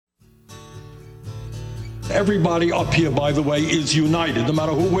Everybody up here, by the way, is united. No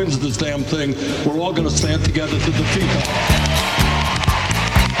matter who wins this damn thing, we're all going to stand together to defeat them.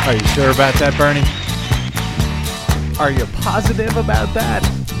 Are you sure about that, Bernie? Are you positive about that?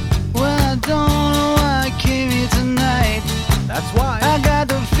 Well, I don't know why I came here tonight. That's why. I got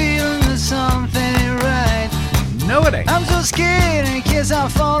the feeling that something ain't right. No, it ain't. I'm so scared in case I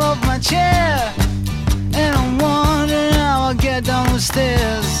fall off my chair. And I'm wondering how I'll get down the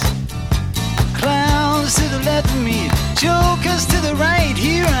stairs. Clowns to the left of me, jokers to the right.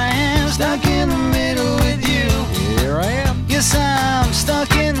 Here I am, stuck in the middle with you. Here I am. Yes, I'm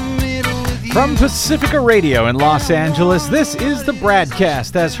stuck in the middle with you. From Pacifica Radio in Los Angeles, this is the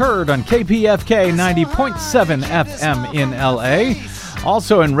BradCast, as heard on KPFK 90.7 FM in LA.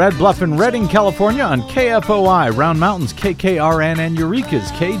 Also in Red Bluff and Redding, California on KFOI, Round Mountains, KKRN, and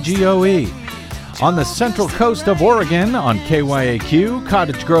Eureka's KGOE. On the central coast of Oregon on KYAQ,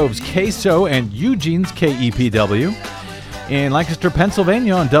 Cottage Grove's KSO, and Eugene's KEPW. In Lancaster,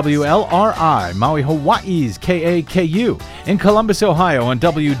 Pennsylvania on WLRI, Maui, Hawaii's KAKU. In Columbus, Ohio on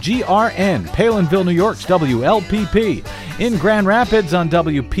WGRN, Palinville, New York's WLPP. In Grand Rapids on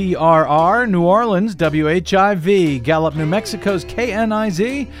WPRR, New Orleans, WHIV, Gallup, New Mexico's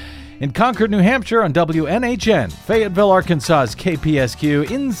KNIZ. In Concord, New Hampshire on WNHN, Fayetteville, Arkansas's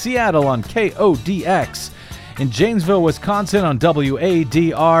KPSQ, in Seattle on KODX, in Janesville, Wisconsin on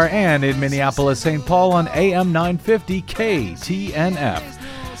WADR, and in Minneapolis, St. Paul on AM 950 KTNF.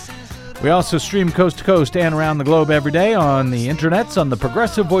 We also stream coast to coast and around the globe every day on the internets on the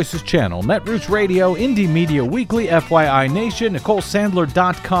Progressive Voices channel, Netroots Radio, Indie Media Weekly, FYI Nation,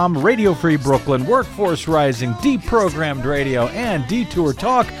 NicoleSandler.com, Radio Free Brooklyn, Workforce Rising, Deprogrammed Radio, and Detour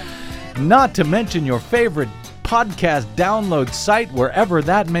Talk. Not to mention your favorite podcast download site, wherever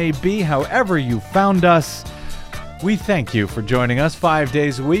that may be, however you found us. We thank you for joining us 5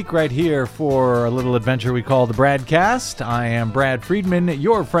 days a week right here for a little adventure we call the BradCast. I am Brad Friedman,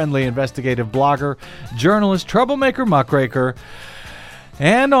 your friendly investigative blogger, journalist, troublemaker, muckraker,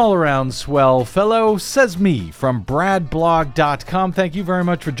 and all-around swell fellow, says me, from bradblog.com. Thank you very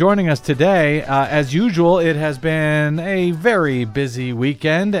much for joining us today. As usual, it has been a very busy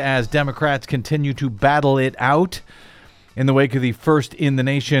weekend as Democrats continue to battle it out in the wake of the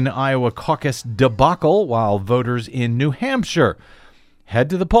first-in-the-nation Iowa caucus debacle, while voters in New Hampshire head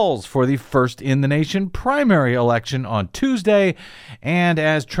to the polls for the first-in-the-nation primary election on Tuesday, and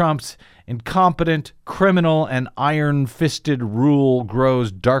as Trump's incompetent, criminal, and iron-fisted rule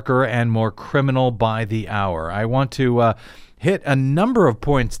grows darker and more criminal by the hour. I want to hit a number of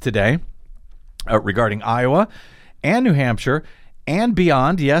points today regarding Iowa and New Hampshire and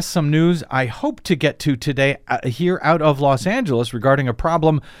beyond. Yes, some news I hope to get to today here out of Los Angeles regarding a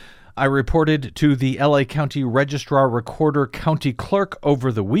problem I reported to the LA County Registrar Recorder County Clerk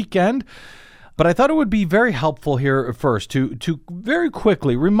over the weekend. But I thought it would be very helpful here first to very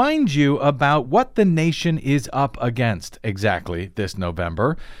quickly remind you about what the nation is up against exactly this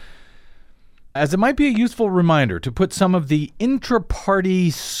November, as it might be a useful reminder to put some of the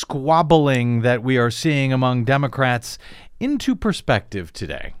intra-party squabbling that we are seeing among Democrats into perspective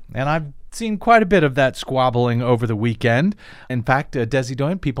today. And I've seen quite a bit of that squabbling over the weekend. In fact, Desi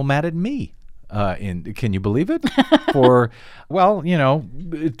Doyen, people mad at me. Can you believe it? For, well, you know,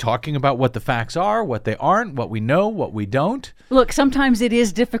 talking about what the facts are, what they aren't, what we know, what we don't. Look, sometimes it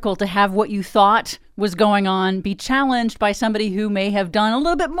is difficult to have what you thought was going on be challenged by somebody who may have done a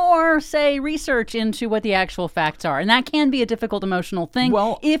little bit more, say, research into what the actual facts are. And that can be a difficult emotional thing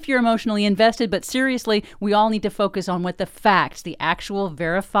if you're emotionally invested. But seriously, we all need to focus on what the facts, the actual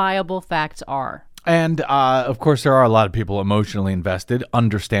verifiable facts are. And, of course, there are a lot of people emotionally invested,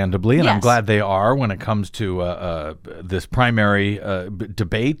 understandably, and yes. I'm glad they are when it comes to this primary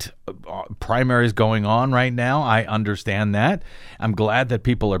debate. Primaries going on right now. I understand that. I'm glad that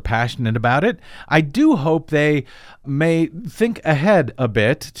people are passionate about it. I do hope they may think ahead a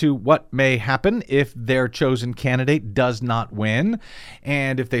bit to what may happen if their chosen candidate does not win,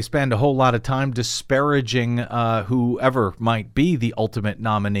 and if they spend a whole lot of time disparaging whoever might be the ultimate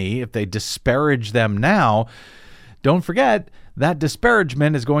nominee, if they disparage them now, don't forget that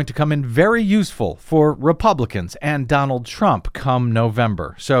disparagement is going to come in very useful for Republicans and Donald Trump come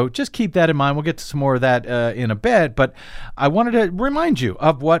November. So just keep that in mind. We'll get to some more of that in a bit, but I wanted to remind you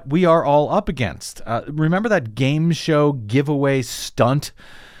of what we are all up against. Remember that game show giveaway stunt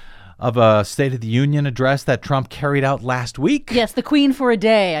of a State of the Union address that Trump carried out last week? Yes, the Queen for a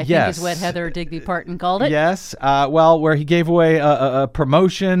Day, I think is what Heather Digby-Parton called it. Yes, where he gave away a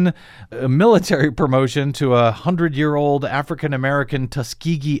promotion, a military promotion to a 100-year-old African-American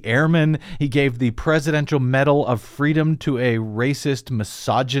Tuskegee Airman. He gave the Presidential Medal of Freedom to a racist,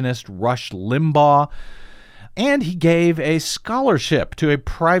 misogynist Rush Limbaugh. And he gave a scholarship to a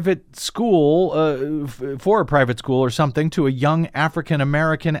private school, for a private school or something, to a young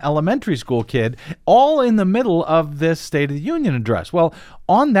African-American elementary school kid, all in the middle of this State of the Union address. Well,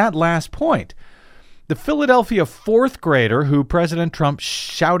 on that last point, the Philadelphia fourth grader who President Trump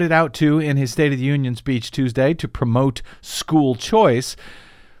shouted out to in his State of the Union speech Tuesday to promote school choice,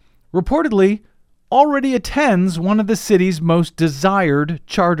 reportedly already attends one of the city's most desired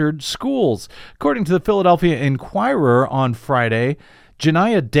chartered schools. According to the Philadelphia Inquirer on Friday,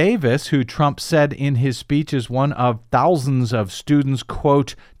 Janiah Davis, who Trump said in his speech is one of thousands of students,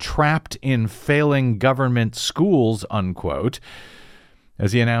 quote, trapped in failing government schools, unquote,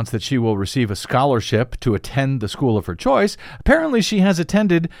 as he announced that she will receive a scholarship to attend the school of her choice. Apparently, she has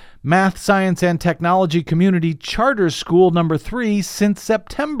attended Math, Science, and Technology Community Charter School number 3 since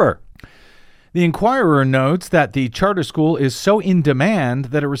September. The Inquirer notes that the charter school is so in demand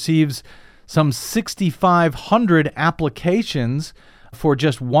that it receives some 6,500 applications for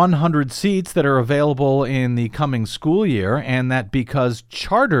just 100 seats that are available in the coming school year, and that because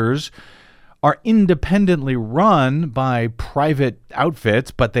charters are independently run by private outfits,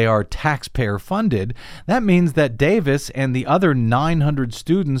 but they are taxpayer funded, that means that Davis and the other 900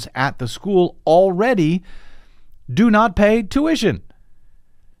 students at the school already do not pay tuition.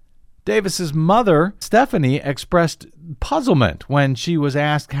 Davis's mother, Stephanie, expressed puzzlement when she was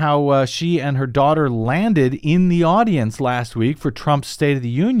asked how she and her daughter landed in the audience last week for Trump's State of the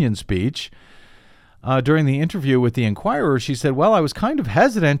Union speech. During the interview with the Inquirer, she said, well, I was kind of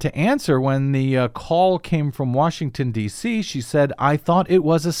hesitant to answer when the call came from Washington, D.C. She said, I thought it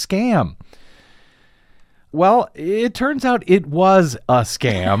was a scam. Well, it turns out it was a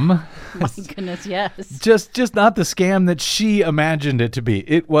scam. My goodness, yes. Just not the scam that she imagined it to be.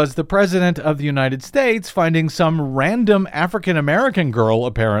 It was the President of the United States finding some random African-American girl,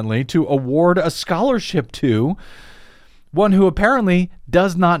 apparently, to award a scholarship to, one who apparently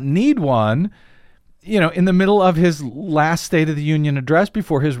does not need one, in the middle of his last State of the Union address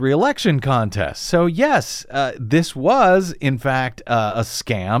before his re-election contest. So, yes, this was, in fact, a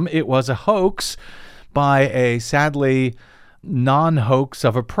scam. It was a hoax by a sadly non-hoax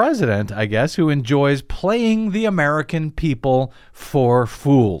of a president, I guess, who enjoys playing the American people for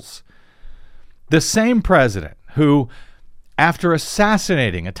fools. The same president who, after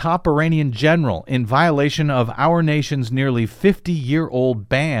assassinating a top Iranian general in violation of our nation's nearly 50-year-old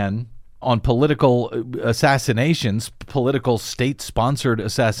ban on political assassinations, political state-sponsored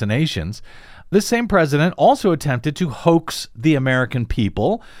assassinations, this same president also attempted to hoax the American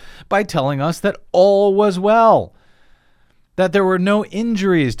people by telling us that all was well, that there were no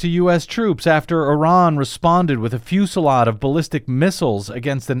injuries to U.S. troops after Iran responded with a fusillade of ballistic missiles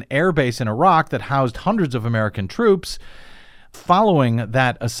against an airbase in Iraq that housed hundreds of American troops following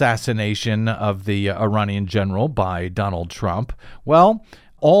that assassination of the Iranian general by Donald Trump. Well,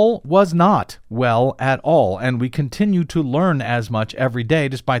 all was not well at all, and we continue to learn as much every day,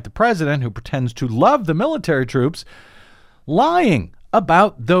 despite the president, who pretends to love the military troops, lying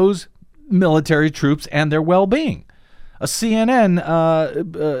about those military troops and their well-being. A CNN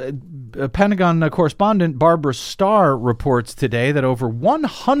Pentagon correspondent, Barbara Starr, reports today that over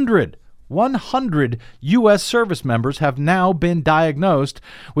 100 U.S. service members have now been diagnosed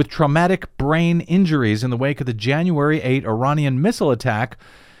with traumatic brain injuries in the wake of the January 8 Iranian missile attack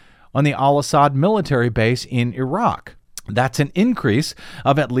on the Al-Assad military base in Iraq. That's an increase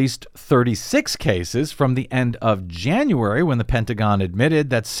of at least 36 cases from the end of January, when the Pentagon admitted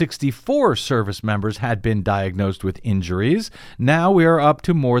that 64 service members had been diagnosed with injuries. Now we are up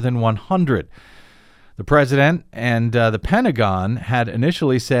to more than 100. The president and the Pentagon had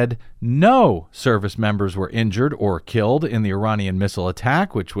initially said no service members were injured or killed in the Iranian missile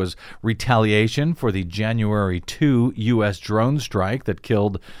attack, which was retaliation for the January 2 U.S. drone strike that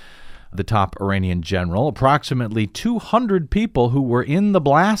killed the top Iranian general. Approximately 200 people who were in the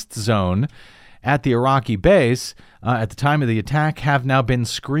blast zone at the Iraqi base at the time of the attack have now been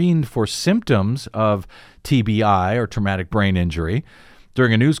screened for symptoms of TBI, or traumatic brain injury.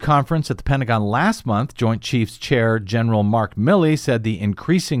 During a news conference at the Pentagon last month, Joint Chiefs Chair General Mark Milley said the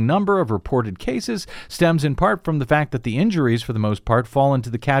increasing number of reported cases stems in part from the fact that the injuries, for the most part, fall into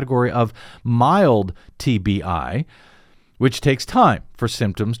the category of mild TBI, which takes time for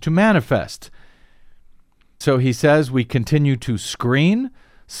symptoms to manifest. So he says we continue to screen.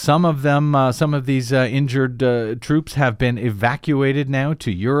 Some of these injured troops have been evacuated now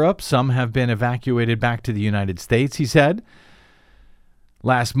to Europe. Some have been evacuated back to the United States, he said.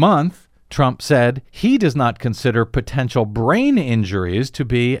 Last month, Trump said he does not consider potential brain injuries to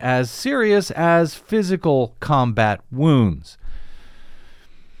be as serious as physical combat wounds.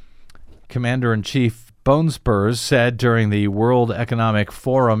 Commander-in-Chief Bone Spurs said during the World Economic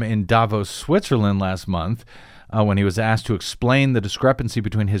Forum in Davos, Switzerland last month, when he was asked to explain the discrepancy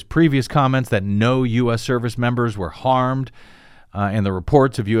between his previous comments that no U.S. service members were harmed and the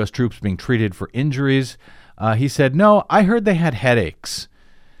reports of U.S. troops being treated for injuries. He said, "No, I heard they had headaches."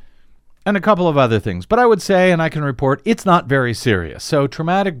 And a couple of other things. But I would say, and I can report, it's not very serious. So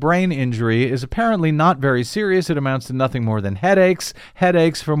traumatic brain injury is apparently not very serious. It amounts to nothing more than headaches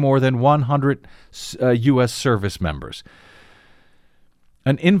for more than 100 U.S. service members.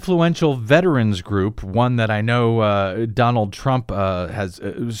 An influential veterans group, one that I know Donald Trump has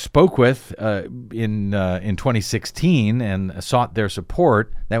spoke with in 2016 and sought their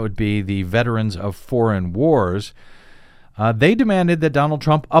support, that would be the Veterans of Foreign Wars. They demanded that Donald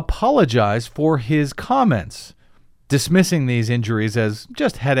Trump apologize for his comments, dismissing these injuries as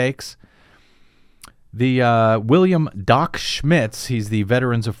just headaches. The William Doc Schmitz, he's the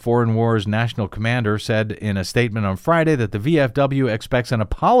Veterans of Foreign Wars national commander, said in a statement on Friday that the VFW expects an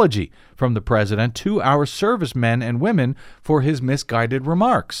apology from the president to our servicemen and women for his misguided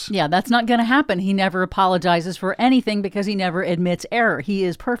remarks. Yeah, that's not going to happen. He never apologizes for anything because he never admits error. He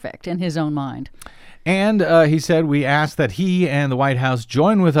is perfect in his own mind. And he said, we ask that he and the White House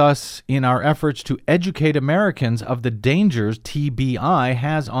join with us in our efforts to educate Americans of the dangers TBI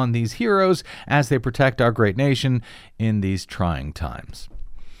has on these heroes as they protect our great nation in these trying times.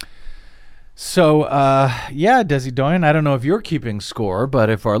 So, Desi Doyen, I don't know if you're keeping score, but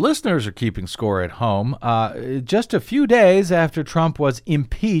if our listeners are keeping score at home, just a few days after Trump was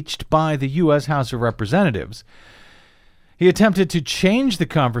impeached by the U.S. House of Representatives, he attempted to change the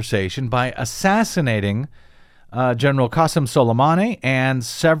conversation by assassinating General Qasem Soleimani and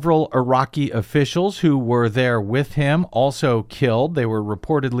several Iraqi officials who were there with him, also killed. They were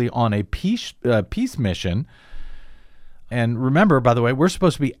reportedly on a peace mission. And remember, by the way, we're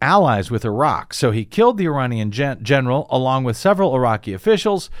supposed to be allies with Iraq. So he killed the Iranian general along with several Iraqi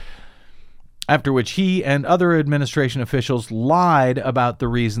officials, after which he and other administration officials lied about the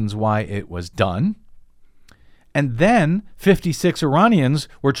reasons why it was done. And then 56 Iranians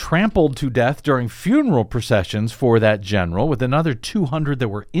were trampled to death during funeral processions for that general, with another 200 that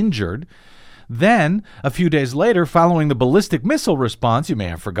were injured. Then, a few days later, following the ballistic missile response, you may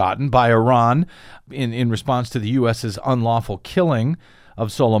have forgotten, by Iran in response to the U.S.'s unlawful killing of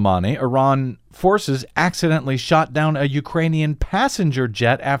Soleimani, Iran forces accidentally shot down a Ukrainian passenger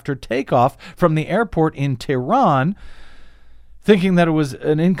jet after takeoff from the airport in Tehran, thinking that it was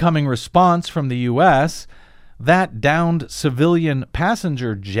an incoming response from the U.S. That downed civilian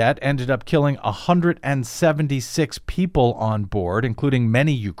passenger jet ended up killing 176 people on board, including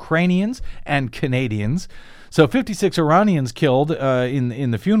many Ukrainians and Canadians. So 56 Iranians killed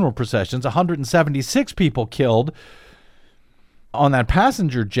in the funeral processions, 176 people killed on that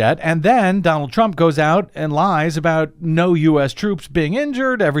passenger jet. And then Donald Trump goes out and lies about no U.S. troops being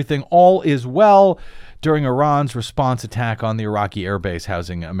injured. Everything, all is well, during Iran's response attack on the Iraqi airbase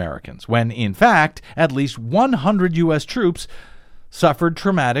housing Americans, when, in fact, at least 100 U.S. troops suffered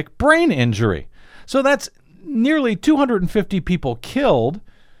traumatic brain injury. So that's nearly 250 people killed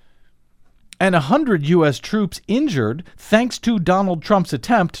and 100 U.S. troops injured thanks to Donald Trump's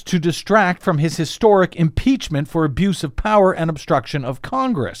attempt to distract from his historic impeachment for abuse of power and obstruction of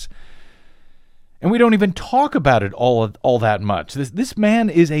Congress. And we don't even talk about it all that much. This man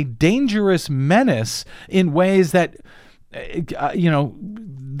is a dangerous menace in ways that,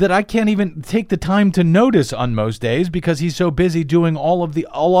 that I can't even take the time to notice on most days because he's so busy doing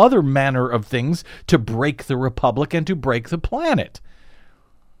all other manner of things to break the republic and to break the planet.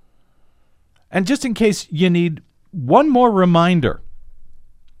 And just in case you need one more reminder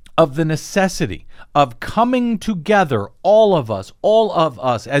of the necessity of coming together, all of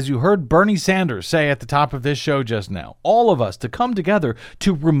us, as you heard Bernie Sanders say at the top of this show just now, all of us to come together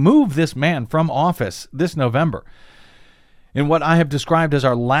to remove this man from office this November in what I have described as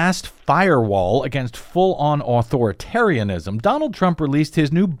our last firewall against full-on authoritarianism. Donald Trump released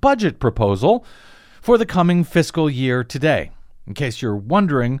his new budget proposal for the coming fiscal year today. In case you're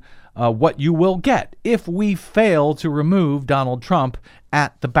wondering what you will get if we fail to remove Donald Trump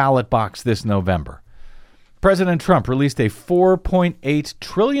at the ballot box this November. President Trump released a $4.8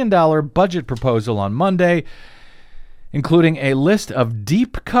 trillion budget proposal on Monday, including a list of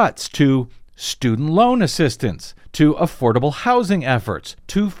deep cuts to student loan assistance, to affordable housing efforts,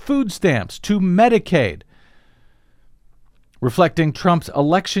 to food stamps, to Medicaid, reflecting Trump's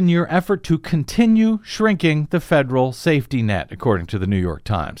election year effort to continue shrinking the federal safety net, according to the New York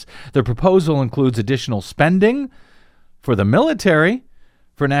Times. The proposal includes additional spending for the military,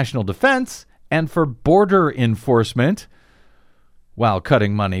 for national defense, and for border enforcement, while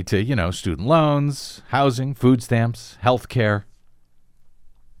cutting money to, student loans, housing, food stamps, health care.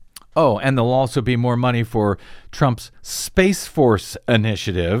 Oh, and there'll also be more money for Trump's Space Force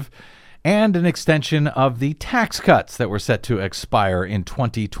initiative and an extension of the tax cuts that were set to expire in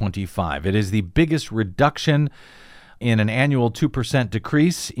 2025. It is the biggest reduction in an annual 2%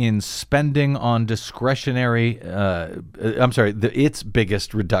 decrease in spending on discretionary, its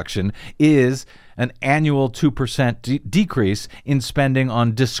biggest reduction is an annual 2% decrease in spending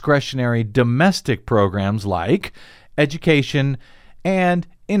on discretionary domestic programs like education and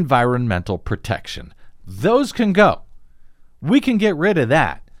environmental protection. Those can go. We can get rid of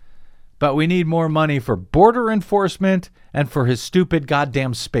that. But we need more money for border enforcement and for his stupid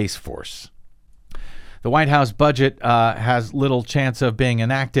goddamn Space Force. The White House budget has little chance of being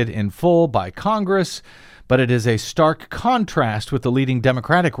enacted in full by Congress, but it is a stark contrast with the leading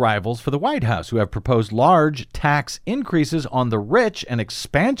Democratic rivals for the White House, who have proposed large tax increases on the rich and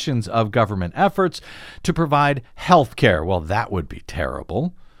expansions of government efforts to provide health care. Well, that would be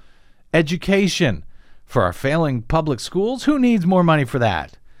terrible. Education for our failing public schools? Who needs more money for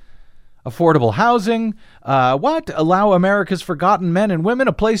that? Affordable housing? Allow America's forgotten men and women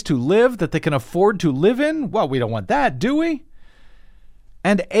a place to live that they can afford to live in? Well, we don't want that, do we?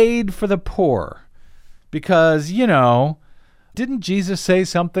 And aid for the poor. Because, didn't Jesus say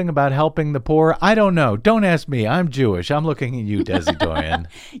something about helping the poor? I don't know. Don't ask me. I'm Jewish. I'm looking at you, Desi Doyen.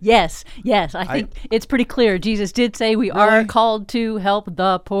 Yes. I think it's pretty clear. Jesus did say we are called to help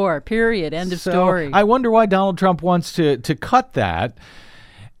the poor, period. End of story. I wonder why Donald Trump wants to cut that.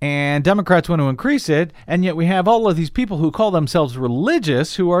 And Democrats want to increase it, and yet we have all of these people who call themselves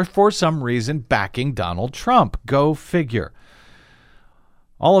religious who are, for some reason, backing Donald Trump. Go figure.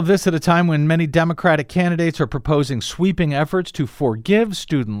 All of this at a time when many Democratic candidates are proposing sweeping efforts to forgive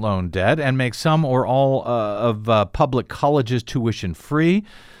student loan debt and make some or all of public colleges tuition free.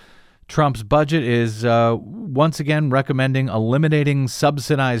 Trump's budget is once again recommending eliminating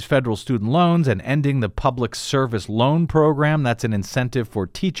subsidized federal student loans and ending the public service loan program. That's an incentive for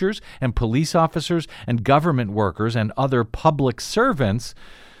teachers and police officers and government workers and other public servants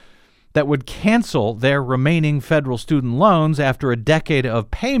that would cancel their remaining federal student loans after a decade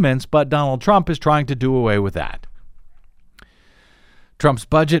of payments, but Donald Trump is trying to do away with that. Trump's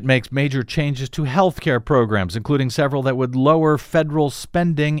budget makes major changes to health care programs, including several that would lower federal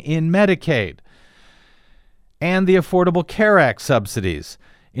spending in Medicaid and the Affordable Care Act subsidies.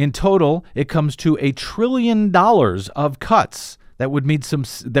 In total, it comes to $1 trillion of cuts that would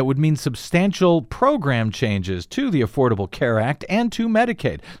mean substantial program changes to the Affordable Care Act and to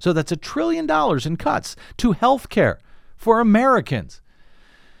Medicaid. So that's $1 trillion in cuts to health care for Americans.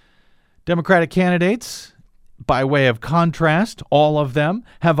 Democratic candidates, by way of contrast, all of them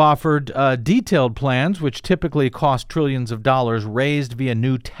have offered detailed plans which typically cost trillions of dollars raised via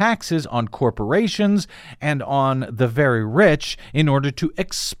new taxes on corporations and on the very rich in order to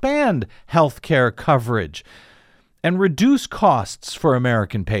expand health care coverage and reduce costs for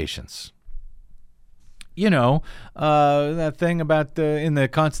American patients. That thing about in the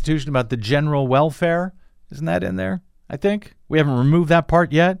Constitution about the general welfare, isn't that in there? I think we haven't removed that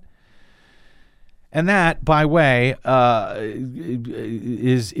part yet. And that, by way,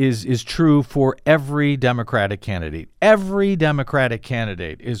 is true for every Democratic candidate. Every Democratic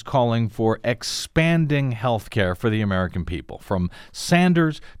candidate is calling for expanding health care for the American people, from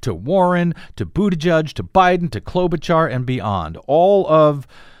Sanders to Warren to Buttigieg to Biden to Klobuchar and beyond. All of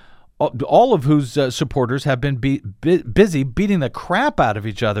whose supporters have been busy beating the crap out of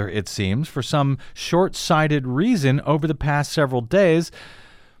each other, it seems, for some short-sighted reason over the past several days,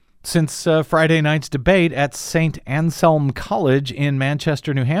 since Friday night's debate at St. Anselm College in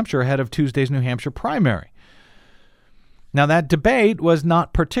Manchester, New Hampshire, ahead of Tuesday's New Hampshire primary. Now, that debate was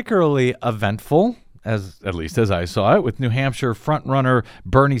not particularly eventful, at least as I saw it, with New Hampshire frontrunner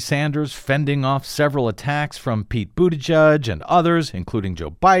Bernie Sanders fending off several attacks from Pete Buttigieg and others, including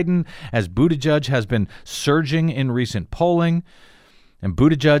Joe Biden, as Buttigieg has been surging in recent polling. And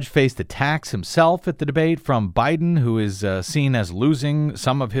Buttigieg faced attacks himself at the debate from Biden, who is seen as losing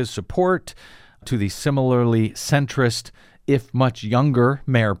some of his support to the similarly centrist, if much younger,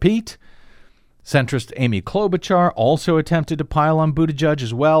 Mayor Pete. Centrist Amy Klobuchar also attempted to pile on Buttigieg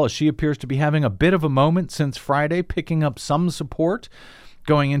as well, as she appears to be having a bit of a moment since Friday, picking up some support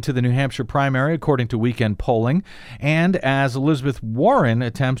going into the New Hampshire primary, according to weekend polling, and as Elizabeth Warren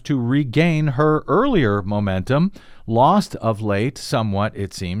attempts to regain her earlier momentum, lost of late somewhat,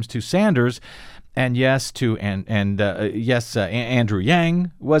 it seems, to Sanders, and Andrew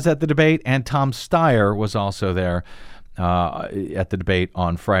Yang was at the debate, and Tom Steyer was also there at the debate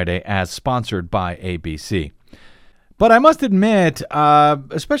on Friday, as sponsored by ABC. But I must admit,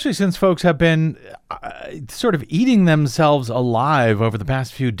 especially since folks have been sort of eating themselves alive over the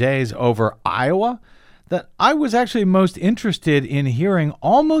past few days over Iowa, that I was actually most interested in hearing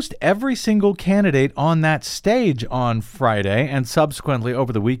almost every single candidate on that stage on Friday and subsequently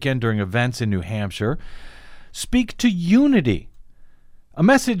over the weekend during events in New Hampshire speak to unity, a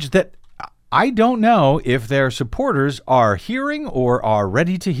message that I don't know if their supporters are hearing or are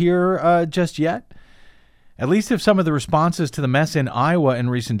ready to hear just yet. At least if some of the responses to the mess in Iowa in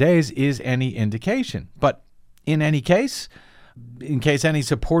recent days is any indication. But in any case, in case any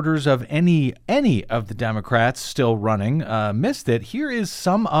supporters of any of the Democrats still running missed it, here is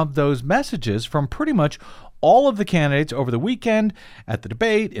some of those messages from pretty much all of the candidates over the weekend, at the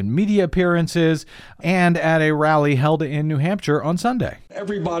debate, in media appearances, and at a rally held in New Hampshire on Sunday.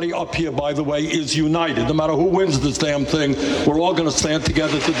 Everybody up here, by the way, is united. No matter who wins this damn thing, we're all going to stand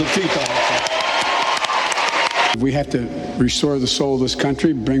together to defeat them. We have to restore the soul of this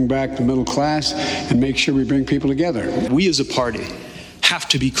country, bring back the middle class, and make sure we bring people together. We as a party have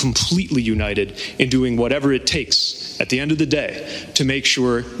to be completely united in doing whatever it takes at the end of the day to make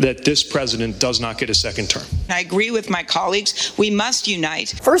sure that this president does not get a second term. I agree with my colleagues. We must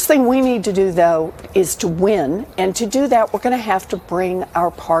unite. First thing we need to do, though, is to win. And to do that, we're going to have to bring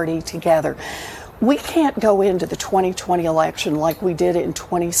our party together. We can't go into the 2020 election like we did in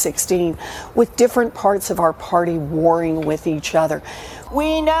 2016 with different parts of our party warring with each other.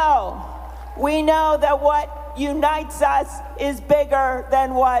 We know that what unites us is bigger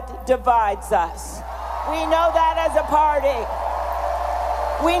than what divides us. We know that as a party.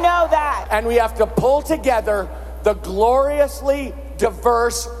 We know that. And we have to pull together the gloriously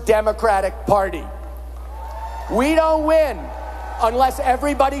diverse Democratic Party. We don't win unless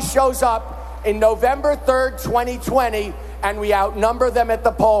everybody shows up in November 3rd, 2020, and we outnumber them at the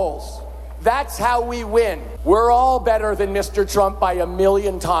polls. That's how we win. We're all better than Mr. Trump by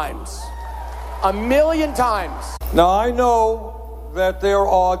 1,000,000 times. 1,000,000 times. Now, I know that there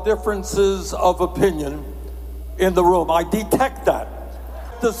are differences of opinion in the room. I detect that.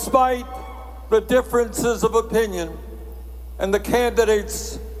 Despite the differences of opinion and the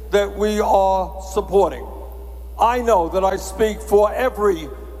candidates that we are supporting, I know that I speak for every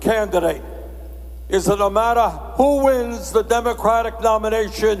candidate. Is that no matter who wins the Democratic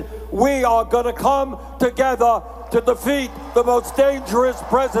nomination, we are going to come together to defeat the most dangerous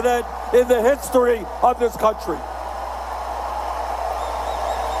president in the history of this country.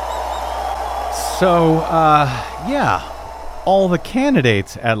 So, all the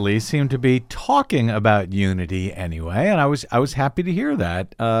candidates at least seem to be talking about unity anyway, and I was happy to hear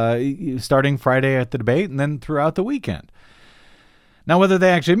that starting Friday at the debate and then throughout the weekend. Now, whether they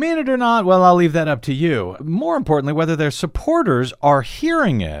actually mean it or not, well, I'll leave that up to you. More importantly, whether their supporters are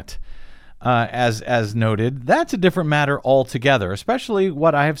hearing it, as noted, that's a different matter altogether, especially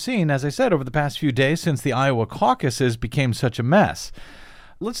what I have seen, as I said, over the past few days since the Iowa caucuses became such a mess.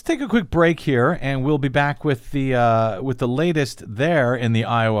 Let's take a quick break here, and we'll be back with the latest there in the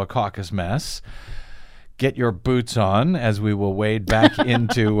Iowa caucus mess. Get your boots on as we will wade back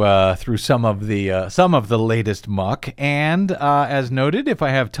into through some of the latest muck, and as noted, if I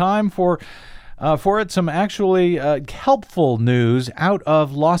have time for it, some actually helpful news out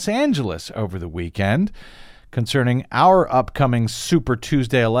of Los Angeles over the weekend concerning our upcoming Super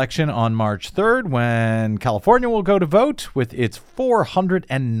Tuesday election on March 3rd, when California will go to vote with its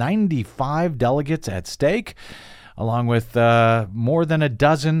 495 delegates at stake, along with more than a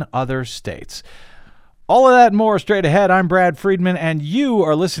dozen other states. All of that and more straight ahead. I'm Brad Friedman, and you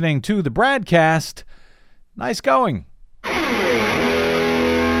are listening to the BradCast. Nice going.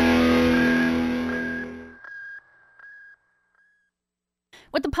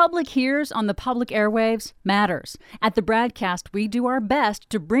 What the public hears on the public airwaves matters. At the BradCast, we do our best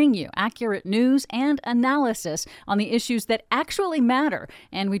to bring you accurate news and analysis on the issues that actually matter,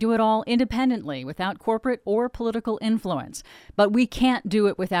 and we do it all independently, without corporate or political influence. But we can't do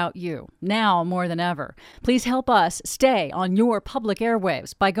it without you, now more than ever. Please help us stay on your public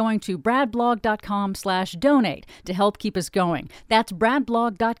airwaves by going to bradblog.com/donate to help keep us going. That's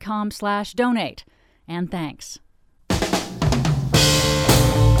bradblog.com/donate. And thanks.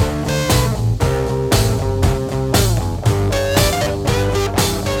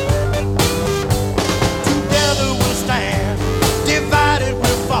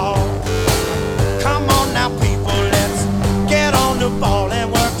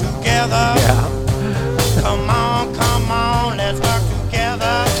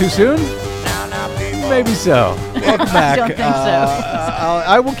 Too soon? Maybe so. Welcome back. I don't think so.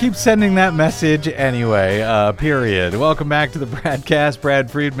 I will keep sending that message anyway, period. Welcome back to the BradCast. Brad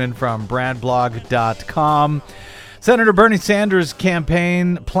Friedman from bradblog.com. Senator Bernie Sanders'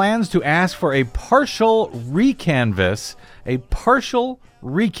 campaign plans to ask for a partial recanvass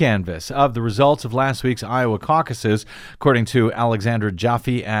of the results of last week's Iowa caucuses, according to Alexandra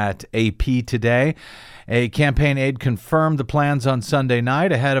Jaffe at AP Today. A campaign aide confirmed the plans on Sunday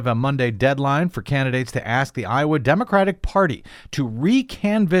night ahead of a Monday deadline for candidates to ask the Iowa Democratic Party to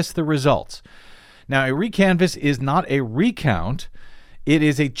recanvass the results. Now, a recanvass is not a recount. It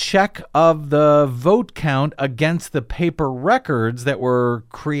is a check of the vote count against the paper records that were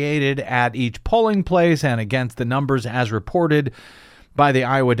created at each polling place and against the numbers as reported by the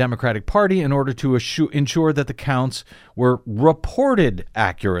Iowa Democratic Party in order to ensure that the counts were reported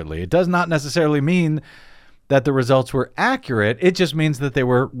accurately. It does not necessarily mean that the results were accurate. It just means that they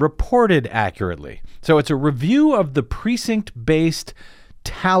were reported accurately. So it's a review of the precinct-based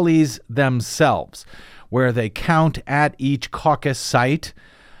tallies themselves, where they count at each caucus site,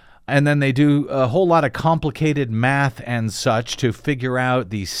 and then they do a whole lot of complicated math and such to figure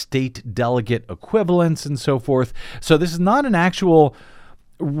out the state delegate equivalents and so forth. So this is not an actual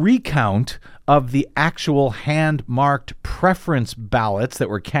recount of the actual hand-marked preference ballots that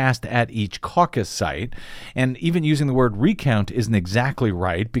were cast at each caucus site. And even using the word recount isn't exactly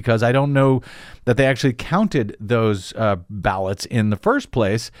right, because I don't know that they actually counted those ballots in the first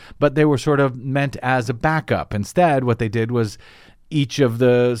place, but they were sort of meant as a backup. Instead, what they did was each of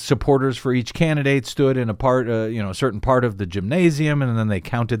the supporters for each candidate stood in a certain part of the gymnasium, and then they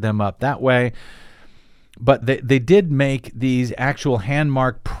counted them up that way. But they did make these actual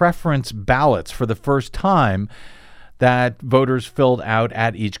hand-marked preference ballots for the first time that voters filled out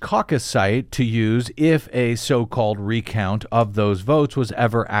at each caucus site to use if a so-called recount of those votes was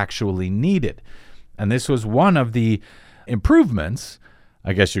ever actually needed. And this was one of the improvements,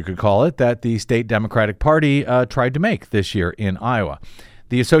 I guess you could call it, that the state Democratic Party tried to make this year in Iowa.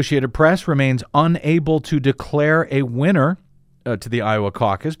 The Associated Press remains unable to declare a winner to the Iowa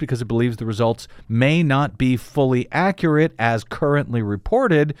caucus because it believes the results may not be fully accurate as currently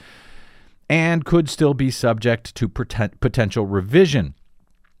reported and could still be subject to potential revision.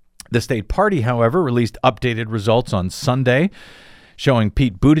 The state party, however, released updated results on Sunday, showing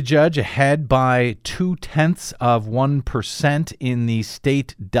Pete Buttigieg ahead by 0.2% in the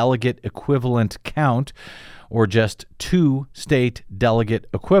state delegate equivalent count, or just 2 state delegate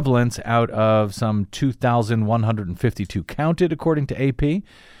equivalents out of some 2,152 counted, according to AP.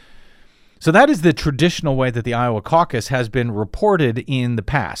 So that is the traditional way that the Iowa caucus has been reported in the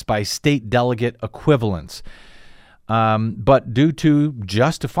past, by state delegate equivalents. But due to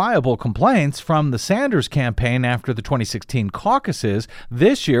justifiable complaints from the Sanders campaign after the 2016 caucuses,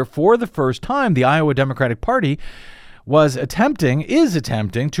 this year, for the first time, the Iowa Democratic Party is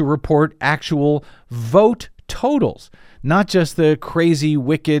attempting to report actual vote totals, not just the crazy,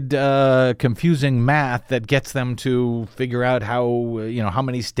 wicked, confusing math that gets them to figure out how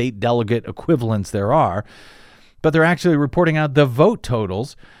many state delegate equivalents there are, but they're actually reporting out the vote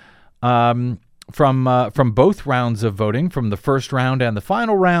totals from both rounds of voting, from the first round and the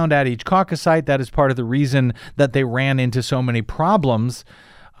final round at each caucus site. That is part of the reason that they ran into so many problems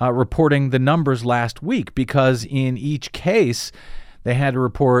reporting the numbers last week, because in each case they had to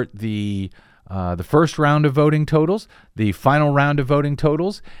report the first round of voting totals, the final round of voting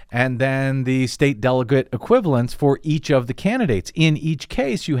totals, and then the state delegate equivalents for each of the candidates. In each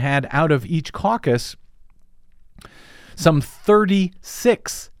case, you had, out of each caucus, some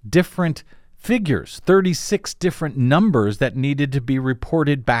 36 different figures, 36 different numbers that needed to be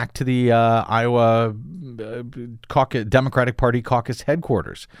reported back to the Iowa Democratic Party caucus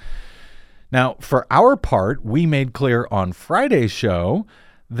headquarters. Now, for our part, we made clear on Friday's show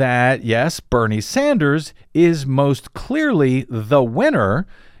that, yes, Bernie Sanders is most clearly the winner,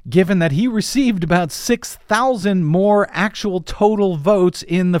 given that he received about 6,000 more actual total votes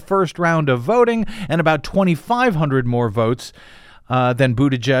in the first round of voting and about 2,500 more votes than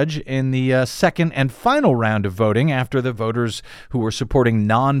Buttigieg in the second and final round of voting, after the voters who were supporting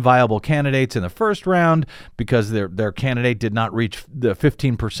non-viable candidates in the first round because their candidate did not reach the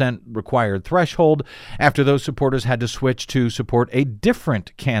 15% required threshold, after those supporters had to switch to support a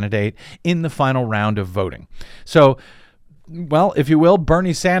different candidate in the final round of voting. So, well, if you will,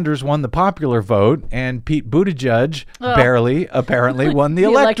 Bernie Sanders won the popular vote, and Pete Buttigieg barely, apparently, won the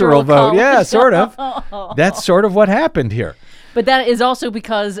electoral vote. Yeah, sort of. That's sort of what happened here. But that is also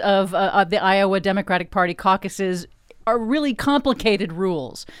because of the Iowa Democratic Party caucuses are really complicated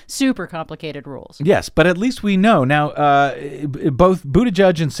rules, super complicated rules. Yes, but at least we know. Now, both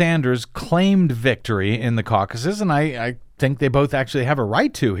Buttigieg and Sanders claimed victory in the caucuses, and I think they both actually have a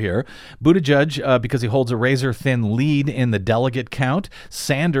right to here. Buttigieg, because he holds a razor-thin lead in the delegate count.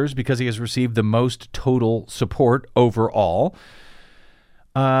 Sanders, because he has received the most total support overall.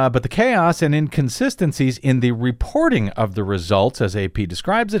 But the chaos and inconsistencies in the reporting of the results, as AP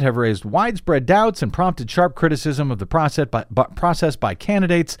describes it, have raised widespread doubts and prompted sharp criticism of the process by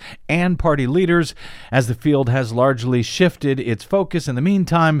candidates and party leaders, as the field has largely shifted its focus in the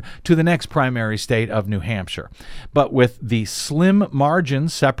meantime to the next primary state of New Hampshire. But with the slim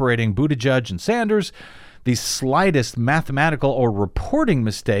margins separating Buttigieg and Sanders, the slightest mathematical or reporting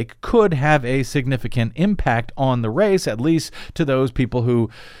mistake could have a significant impact on the race, at least to those people who,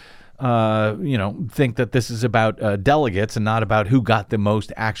 think that this is about delegates and not about who got the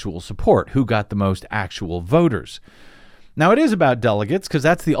most actual support, who got the most actual voters. Now, it is about delegates because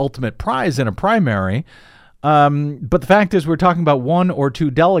that's the ultimate prize in a primary. But the fact is we're talking about one or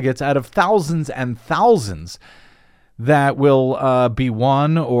two delegates out of thousands and thousands that will be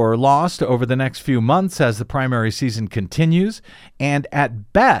won or lost over the next few months as the primary season continues. And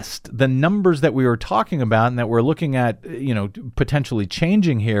at best, the numbers that we were talking about and that we're looking at, potentially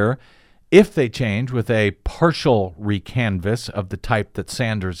changing here, if they change with a partial recanvass of the type that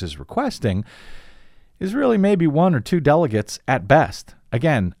Sanders is requesting, is really maybe one or two delegates at best.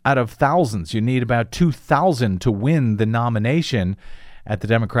 Again, out of thousands, you need about 2,000 to win the nomination at the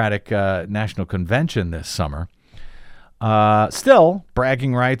Democratic National Convention this summer. Still,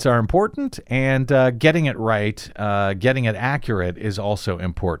 bragging rights are important, and getting it right, getting it accurate is also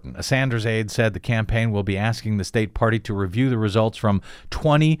important. A Sanders aide said the campaign will be asking the state party to review the results from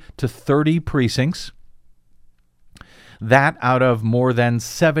 20 to 30 precincts. That out of more than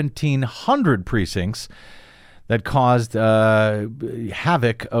 1,700 precincts that caused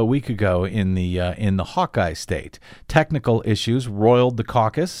havoc a week ago in the Hawkeye state. Technical issues roiled the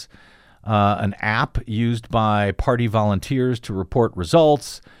caucus. An app used by party volunteers to report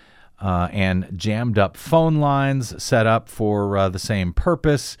results, and jammed up phone lines set up for the same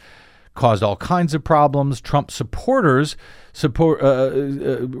purpose caused all kinds of problems. Trump supporters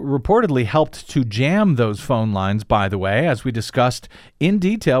reportedly helped to jam those phone lines, by the way, as we discussed in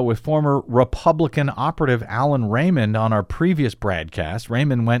detail with former Republican operative Alan Raymond on our previous BradCast.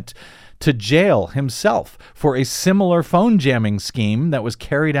 Raymond went to jail himself for a similar phone jamming scheme that was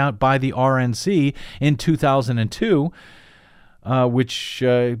carried out by the RNC in 2002, which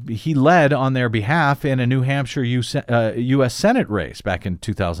he led on their behalf in a New Hampshire U.S. Senate race back in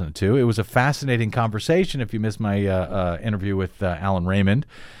 2002. It was a fascinating conversation. If you missed my interview with Alan Raymond,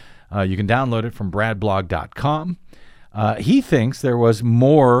 you can download it from bradblog.com. He thinks there was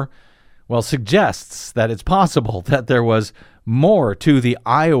more, suggests that it's possible that there was more to the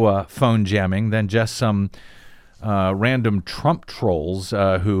Iowa phone jamming than just some random Trump trolls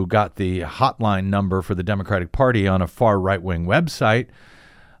who got the hotline number for the Democratic Party on a far right-wing website.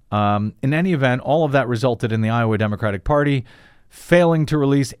 In any event, all of that resulted in the Iowa Democratic Party failing to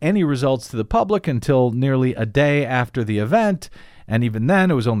release any results to the public until nearly a day after the event. And even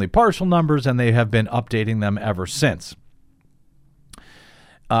then, it was only partial numbers, and they have been updating them ever since.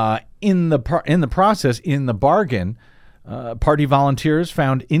 In the bargain, party volunteers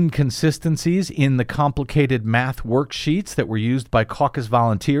found inconsistencies in the complicated math worksheets that were used by caucus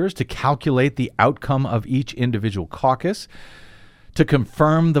volunteers to calculate the outcome of each individual caucus. To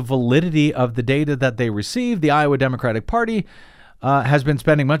confirm the validity of the data that they received, the Iowa Democratic Party has been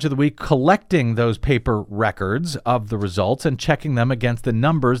spending much of the week collecting those paper records of the results and checking them against the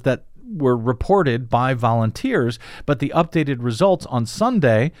numbers that were reported by volunteers. But the updated results on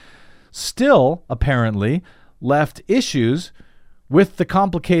Sunday still apparently left issues with the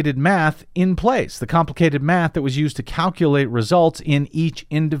complicated math in place, the complicated math that was used to calculate results in each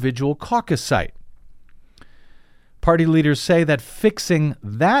individual caucus site. Party leaders say that fixing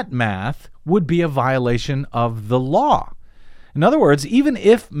that math would be a violation of the law. In other words, even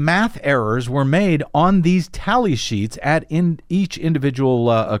if math errors were made on these tally sheets at each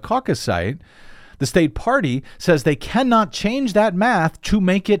individual caucus site, the state party says they cannot change that math to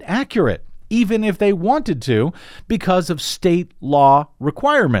make it accurate, even if they wanted to, because of state law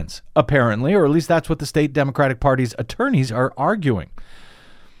requirements, apparently, or at least that's what the state Democratic Party's attorneys are arguing.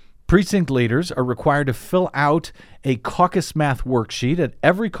 Precinct leaders are required to fill out a caucus math worksheet at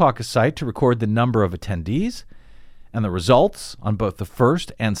every caucus site to record the number of attendees and the results on both the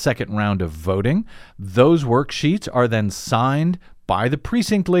first and second round of voting. Those worksheets are then signed by the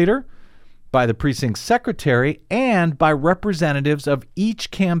precinct leader, by the precinct secretary, and by representatives of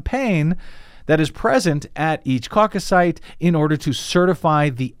each campaign that is present at each caucus site in order to certify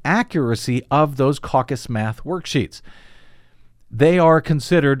the accuracy of those caucus math worksheets. They are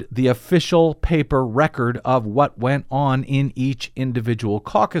considered the official paper record of what went on in each individual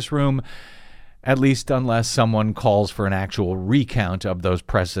caucus room, at least unless someone calls for an actual recount of those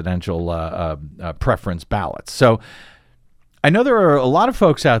presidential preference ballots. So I know there are a lot of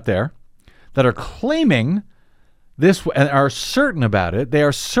folks out there that are claiming this and are certain about it. They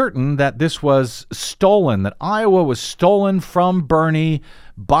are certain that this was stolen, that Iowa was stolen from Bernie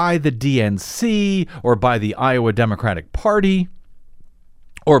by the DNC or by the Iowa Democratic Party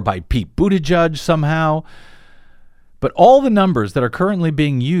or by Pete Buttigieg somehow. But all the numbers that are currently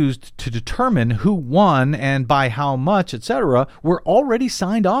being used to determine who won and by how much, etc., were already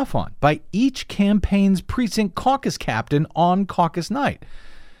signed off on by each campaign's precinct caucus captain on caucus night.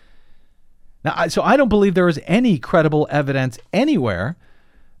 Now, so I don't believe there is any credible evidence anywhere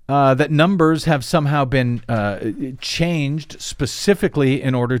that numbers have somehow been changed specifically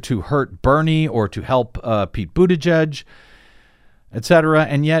in order to hurt Bernie or to help Pete Buttigieg, etc.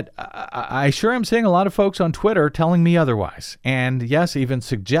 And yet, I sure am seeing a lot of folks on Twitter telling me otherwise. And yes, even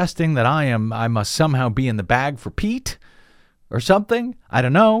suggesting that I must somehow be in the bag for Pete or something. I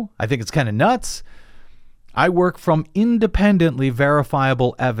don't know. I think it's kind of nuts. I work from independently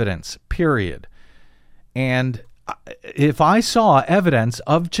verifiable evidence, period. And if I saw evidence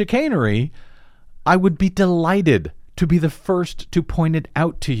of chicanery, I would be delighted to be the first to point it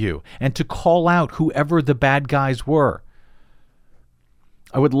out to you and to call out whoever the bad guys were.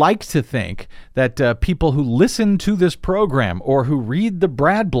 I would like to think that people who listen to this program or who read the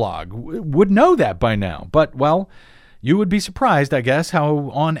Brad blog would know that by now. But, well, you would be surprised, I guess, how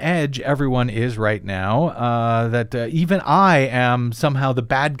on edge everyone is right now, that even I am somehow the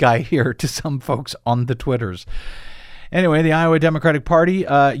bad guy here to some folks on the Twitters. Anyway, the Iowa Democratic Party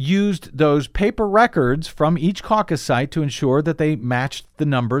used those paper records from each caucus site to ensure that they matched the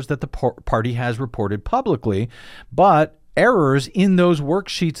numbers that the party has reported publicly, but errors in those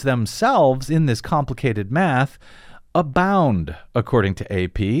worksheets themselves in this complicated math abound, according to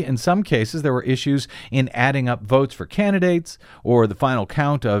AP. In some cases, there were issues in adding up votes for candidates or the final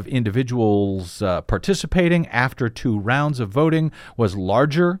count of individuals participating after 2 rounds of voting was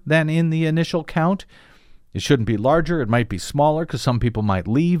larger than in the initial count. It shouldn't be larger. It might be smaller because some people might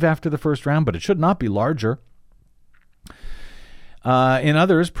leave after the first round, but it should not be larger. In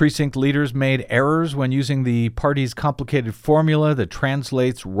others, precinct leaders made errors when using the party's complicated formula that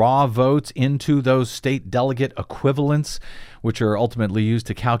translates raw votes into those state delegate equivalents, which are ultimately used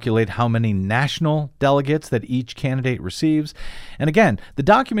to calculate how many national delegates that each candidate receives. And again, the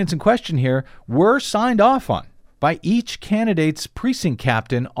documents in question here were signed off on by each candidate's precinct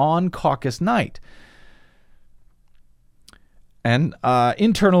captain on caucus night. An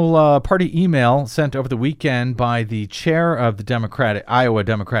internal party email sent over the weekend by the chair of the Iowa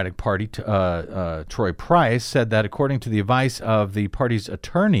Democratic Party, Troy Price, said that according to the advice of the party's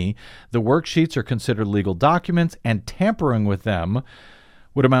attorney, the worksheets are considered legal documents and tampering with them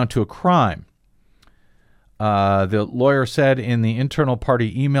would amount to a crime. The lawyer said in the internal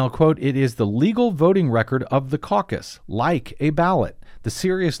party email, quote, "It is the legal voting record of the caucus, like a ballot. The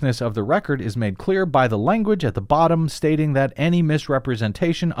seriousness of the record is made clear by the language at the bottom stating that any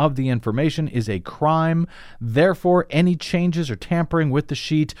misrepresentation of the information is a crime. Therefore, any changes or tampering with the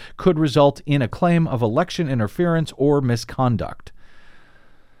sheet could result in a claim of election interference or misconduct."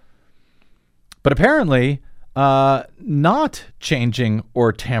 But apparently, not changing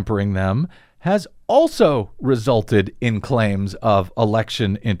or tampering them has also resulted in claims of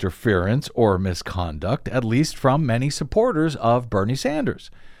election interference or misconduct, at least from many supporters of Bernie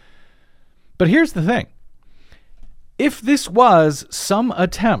Sanders. But here's the thing. If this was some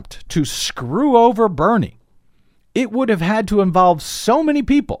attempt to screw over Bernie, it would have had to involve so many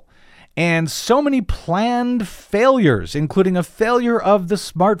people and so many planned failures, including a failure of the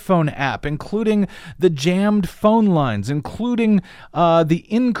smartphone app, including the jammed phone lines, including the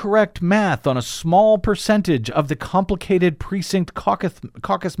incorrect math on a small percentage of the complicated precinct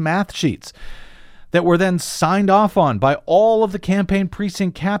caucus math sheets that were then signed off on by all of the campaign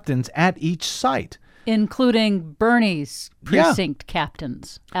precinct captains at each site. Including Bernie's precinct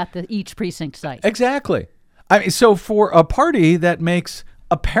captains at each precinct site. Exactly. I mean, so for a party that makes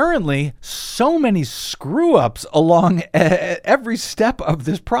apparently so many screw-ups along every step of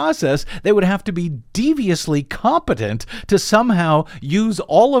this process, they would have to be deviously competent to somehow use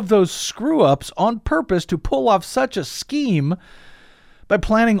all of those screw-ups on purpose to pull off such a scheme by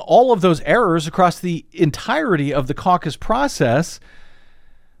planning all of those errors across the entirety of the caucus process.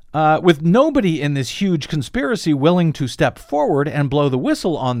 with nobody in this huge conspiracy willing to step forward and blow the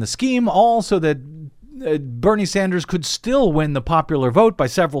whistle on the scheme, all so that Bernie Sanders could still win the popular vote by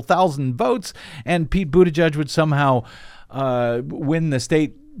several thousand votes, and Pete Buttigieg would somehow win the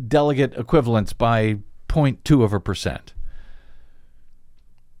state delegate equivalents by 0.2%.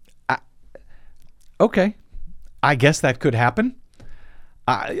 Okay, I guess that could happen.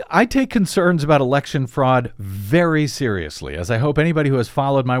 I take concerns about election fraud very seriously, as I hope anybody who has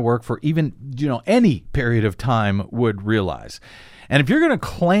followed my work for even, any period of time would realize. And if you're going to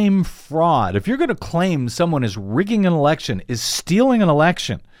claim fraud, if you're going to claim someone is rigging an election, is stealing an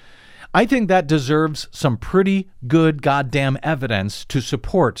election, I think that deserves some pretty good goddamn evidence to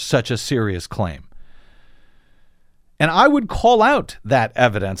support such a serious claim. And I would call out that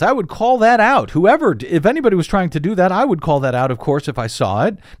evidence. I would call that out. If anybody was trying to do that, I would call that out, of course, if I saw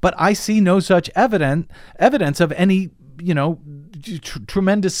it. But I see no such evidence of any,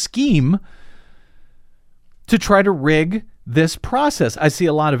 tremendous scheme to try to rig this process. I see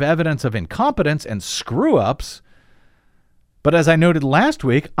a lot of evidence of incompetence and screw-ups. But as I noted last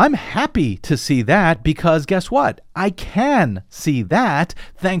week, I'm happy to see that because guess what? I can see that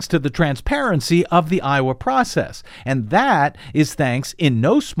thanks to the transparency of the Iowa process. And that is thanks in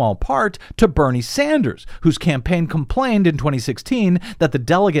no small part to Bernie Sanders, whose campaign complained in 2016 that the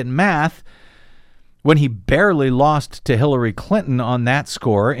delegate math, when he barely lost to Hillary Clinton on that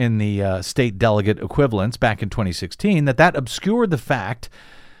score in the state delegate equivalents back in 2016, that obscured the fact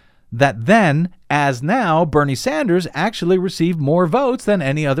that then, as now, Bernie Sanders actually received more votes than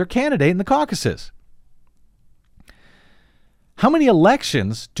any other candidate in the caucuses. How many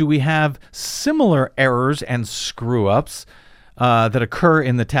elections do we have similar errors and screw-ups that occur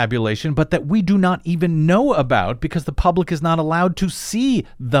in the tabulation, but that we do not even know about because the public is not allowed to see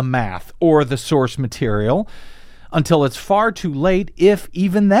the math or the source material until it's far too late, if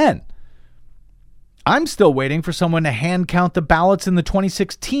even then? I'm still waiting for someone to hand count the ballots in the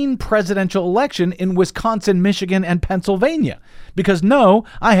 2016 presidential election in Wisconsin, Michigan, and Pennsylvania. Because no,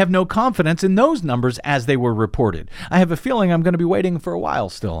 I have no confidence in those numbers as they were reported. I have a feeling I'm going to be waiting for a while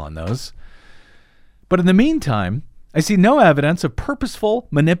still on those. But in the meantime, I see no evidence of purposeful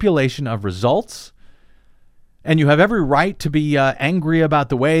manipulation of results. And you have every right to be angry about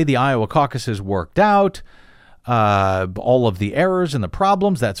the way the Iowa caucuses worked out. All of the errors and the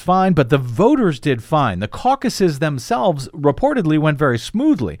problems, that's fine, but the voters did fine. The caucuses themselves reportedly went very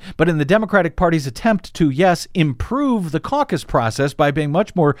smoothly, but in the Democratic Party's attempt to, yes, improve the caucus process by being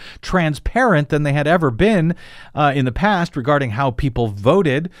much more transparent than they had ever been in the past regarding how people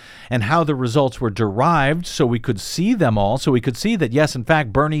voted and how the results were derived so we could see them all, so we could see that, yes, in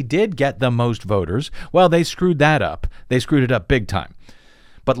fact, Bernie did get the most voters. Well, they screwed that up. They screwed it up big time.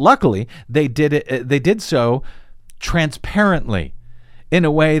 But luckily, they did so transparently in a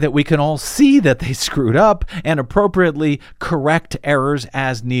way that we can all see that they screwed up and appropriately correct errors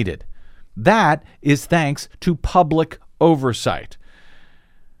as needed. That is thanks to public oversight.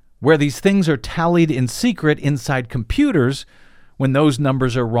 Where these things are tallied in secret inside computers, when those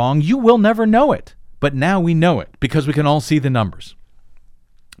numbers are wrong, you will never know it. But now we know it because we can all see the numbers.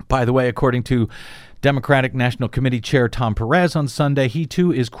 By the way, according to Democratic National Committee Chair Tom Perez on Sunday, he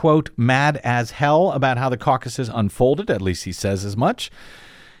too is, quote, mad as hell about how the caucuses unfolded. At least he says as much.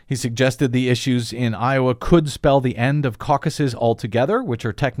 He suggested the issues in Iowa could spell the end of caucuses altogether, which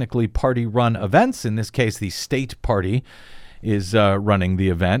are technically party-run events. In this case, the state party is running the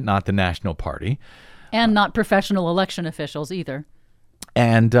event, not the national party. And not professional election officials either.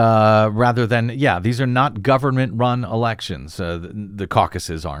 And rather than, these are not government-run elections. The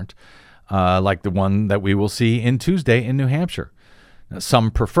caucuses aren't. Like the one that we will see in Tuesday in New Hampshire. Now,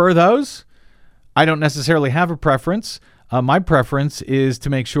 some prefer those. I don't necessarily have a preference. My preference is to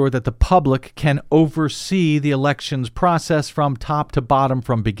make sure that the public can oversee the elections process from top to bottom,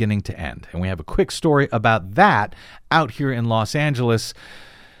 from beginning to end. And we have a quick story about that out here in Los Angeles.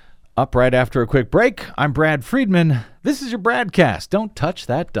 Up right after a quick break. I'm Brad Friedman. This is your BradCast. Don't touch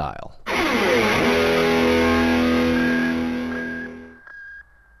that dial.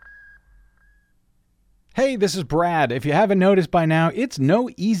 Hey, this is Brad. If you haven't noticed by now, it's no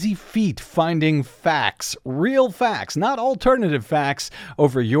easy feat finding facts, real facts, not alternative facts,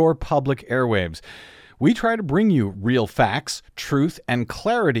 over your public airwaves. We try to bring you real facts, truth, and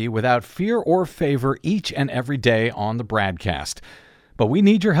clarity without fear or favor each and every day on the BradCast. But we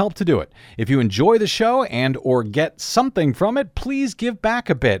need your help to do it. If you enjoy the show and or get something from it, please give back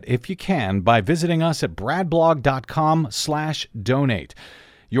a bit if you can by visiting us at bradblog.com/donate.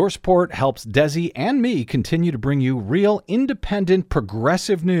 Your support helps Desi and me continue to bring you real, independent,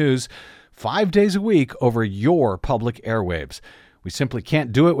 progressive news 5 days a week over your public airwaves. We simply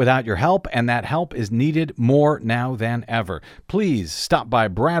can't do it without your help, and that help is needed more now than ever. Please stop by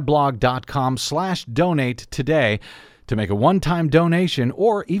bradblog.com/donate today to make a one-time donation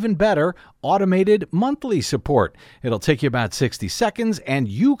or, even better, automated monthly support. It'll take you about 60 seconds, and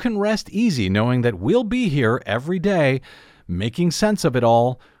you can rest easy knowing that we'll be here every day making sense of it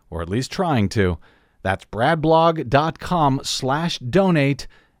all, or at least trying to. That's bradblog.com/donate,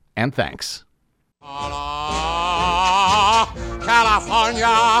 and thanks.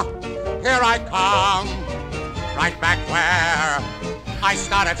 California, here I come, right back where I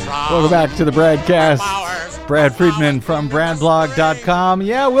started from. Welcome back to the BradCast. Brad Friedman from BradBlog.com.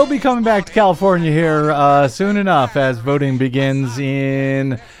 Yeah, we'll be coming back to California here soon enough as voting begins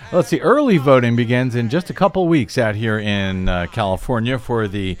early voting begins in just a couple weeks out here in California for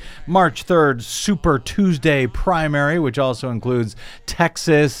the March 3rd Super Tuesday primary, which also includes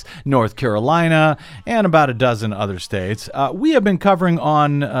Texas, North Carolina, and about a dozen other states. We have been covering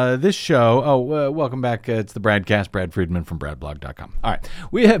on this show, welcome back, it's the BradCast, Brad Friedman from BradBlog.com. All right,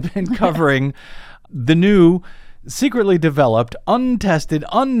 we have been covering the new, secretly developed, untested,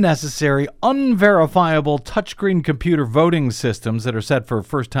 unnecessary, unverifiable touchscreen computer voting systems that are set for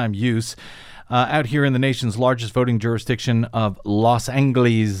first-time use out here in the nation's largest voting jurisdiction of Los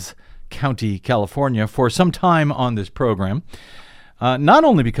Angeles County, California, for some time on this program. Not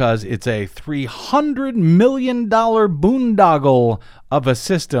only because it's a $300 million boondoggle of a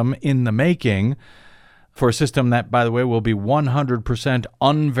system in the making, for a system that, by the way, will be 100%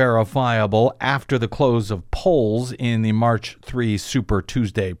 unverifiable after the close of polls in the March 3 Super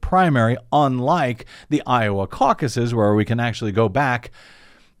Tuesday primary, unlike the Iowa caucuses, where we can actually go back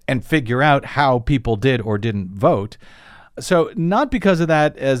and figure out how people did or didn't vote. So not because of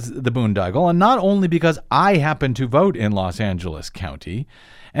that as the boondoggle, and not only because I happen to vote in Los Angeles County,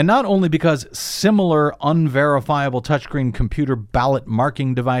 and not only because similar unverifiable touchscreen computer ballot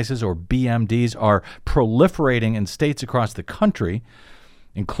marking devices, or BMDs, are proliferating in states across the country,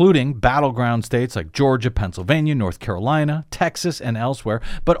 including battleground states like Georgia, Pennsylvania, North Carolina, Texas, and elsewhere,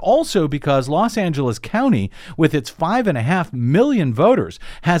 but also because Los Angeles County, with its 5.5 million voters,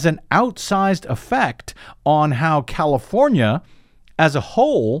 has an outsized effect on how California as a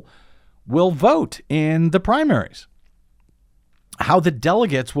whole will vote in the primaries, how the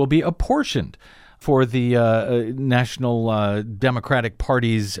delegates will be apportioned for the National Democratic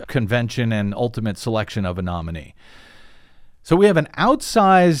Party's convention and ultimate selection of a nominee. So we have an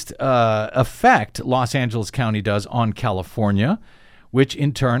outsized effect Los Angeles County does on California, which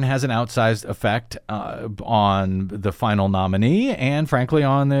in turn has an outsized effect on the final nominee and, frankly,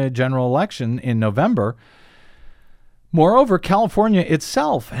 on the general election in November. Moreover, California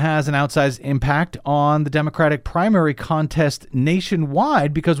itself has an outsized impact on the Democratic primary contest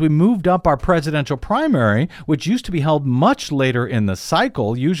nationwide because we moved up our presidential primary, which used to be held much later in the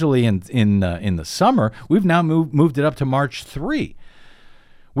cycle, usually in the summer. We've now moved it up to March 3,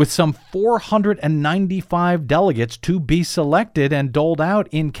 with some 495 delegates to be selected and doled out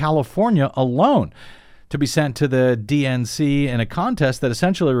in California alone, to be sent to the DNC in a contest that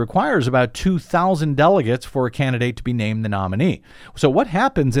essentially requires about 2,000 delegates for a candidate to be named the nominee. So what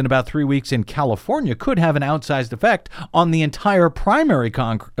happens in about 3 weeks in California could have an outsized effect on the entire primary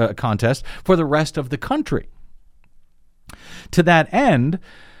contest for the rest of the country. To that end,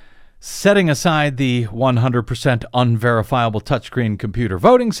 setting aside the 100% unverifiable touchscreen computer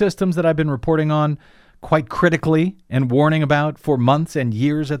voting systems that I've been reporting on quite critically and warning about for months and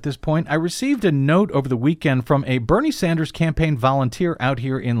years at this point, I received a note over the weekend from a Bernie Sanders campaign volunteer out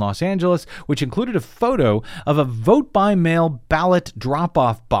here in Los Angeles, which included a photo of a vote-by-mail ballot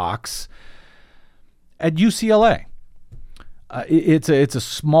drop-off box at UCLA. It's a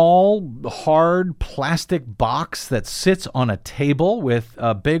small, hard plastic box that sits on a table with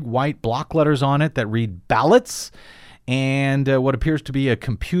big white block letters on it that read ballots, and what appears to be a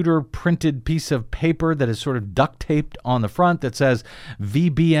computer-printed piece of paper that is sort of duct-taped on the front that says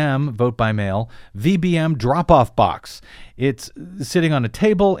VBM, vote by mail, VBM drop-off box. It's sitting on a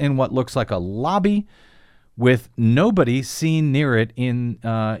table in what looks like a lobby with nobody seen near it in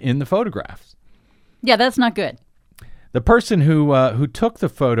the photographs. Yeah, that's not good. The person who took the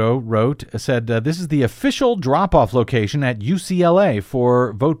photo said, this is the official drop-off location at UCLA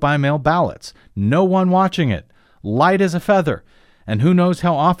for vote-by-mail ballots. No one watching it. Light as a feather, and who knows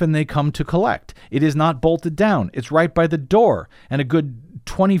how often they come to collect. It is not bolted down. It's right by the door and a good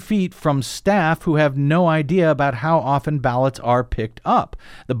 20 feet from staff who have no idea about how often ballots are picked up.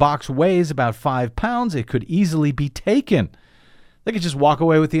 The box weighs about 5 pounds. It could easily be taken. They could just walk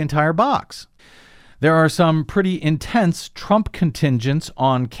away with the entire box. There are some pretty intense Trump contingents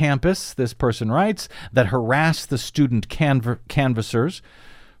on campus, this person writes, that harass the student canvassers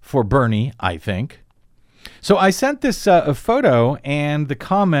for Bernie, I think. So I sent this a photo and the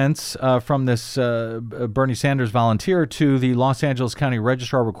comments from this Bernie Sanders volunteer to the Los Angeles County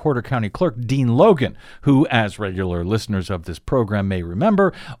Registrar Recorder County Clerk Dean Logan, who, as regular listeners of this program may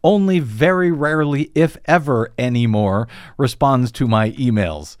remember, only very rarely, if ever anymore, responds to my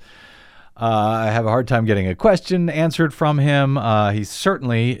emails. I have a hard time getting a question answered from him. He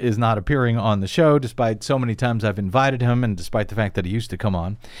certainly is not appearing on the show, despite so many times I've invited him and despite the fact that he used to come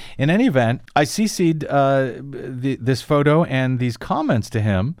on. In any event, I CC'd this photo and these comments to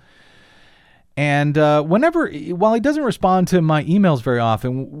him. And while he doesn't respond to my emails very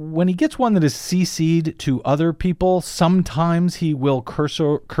often, when he gets one that is CC'd to other people, sometimes he will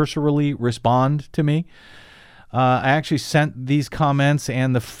cursorily respond to me. I actually sent these comments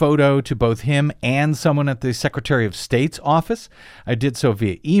and the photo to both him and someone at the Secretary of State's office. I did so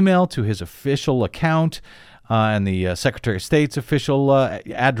via email to his official account and the Secretary of State's official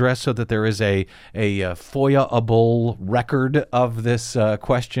address so that there is a FOIA-able record of this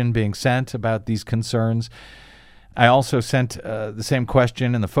question being sent about these concerns. I also sent the same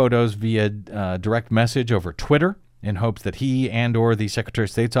question and the photos via direct message over Twitter, in hopes that he and or the Secretary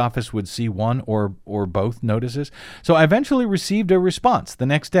of State's office would see one or both notices. So I eventually received a response the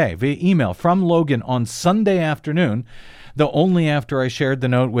next day via email from Logan on Sunday afternoon, though only after I shared the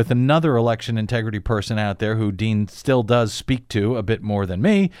note with another election integrity person out there who Dean still does speak to a bit more than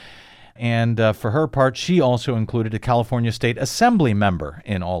me. And for her part, she also included a California State Assembly member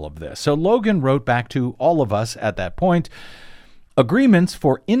in all of this. So Logan wrote back to all of us at that point. Agreements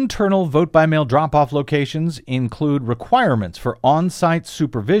for internal vote-by-mail drop-off locations include requirements for on-site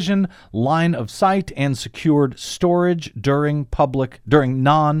supervision, line of sight, and secured storage during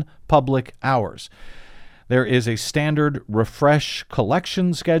non-public hours. There is a standard refresh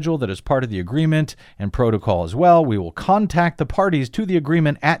collection schedule that is part of the agreement and protocol as well. We will contact the parties to the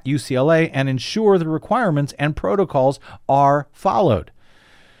agreement at UCLA and ensure the requirements and protocols are followed.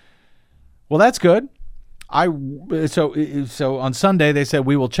 Well, that's good. So on Sunday, they said,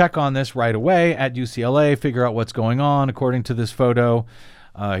 we will check on this right away at UCLA, figure out what's going on. According to this photo,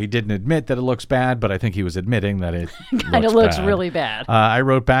 he didn't admit that it looks bad, but I think he was admitting that it looks really bad. I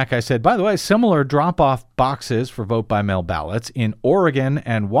wrote back, I said, by the way, similar drop-off boxes for vote-by-mail ballots in Oregon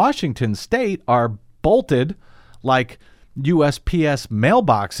and Washington State are bolted like USPS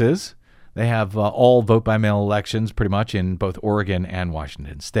mailboxes. They have all vote-by-mail elections pretty much in both Oregon and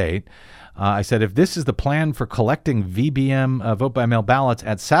Washington State. I said, if this is the plan for collecting VBM vote-by-mail ballots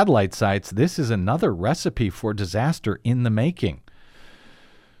at satellite sites, this is another recipe for disaster in the making.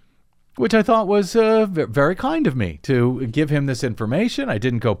 Which I thought was very kind of me to give him this information. I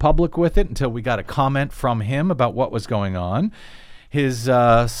didn't go public with it until we got a comment from him about what was going on. His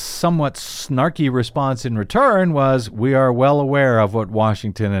somewhat snarky response in return was, we are well aware of what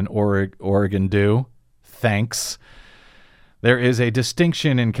Washington and Oregon do. Thanks. There is a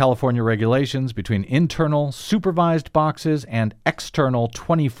distinction in California regulations between internal supervised boxes and external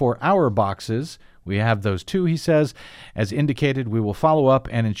 24-hour boxes. We have those too, he says. As indicated, we will follow up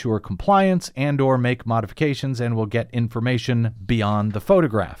and ensure compliance and or make modifications and will get information beyond the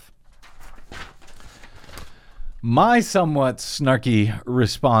photograph. My somewhat snarky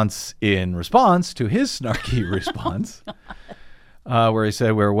response in response to his snarky response, where he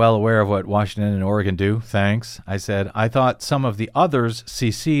said, we're well aware of what Washington and Oregon do. Thanks. I said, I thought some of the others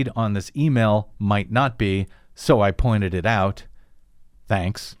CC'd on this email might not be, so I pointed it out.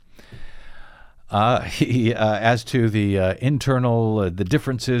 Thanks. As to the internal, the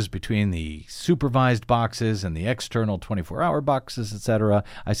differences between the supervised boxes and the external 24-hour boxes, etc.,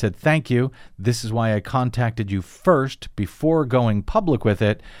 I said, thank you. This is why I contacted you first before going public with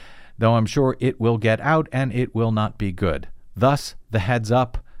it, though I'm sure it will get out and it will not be good. Thus, the heads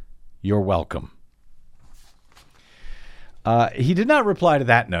up, you're welcome. He did not reply to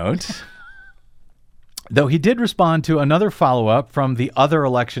that note. Though he did respond to another follow-up from the other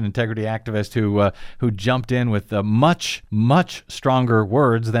election integrity activist who jumped in with much, much stronger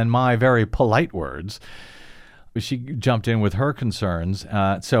words than my very polite words. She jumped in with her concerns.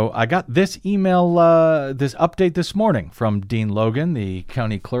 So I got this email, this update this morning from Dean Logan, the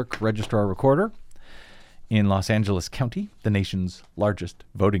county clerk registrar recorder in Los Angeles County, the nation's largest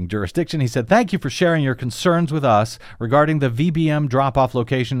voting jurisdiction. He said, thank you for sharing your concerns with us regarding the VBM drop-off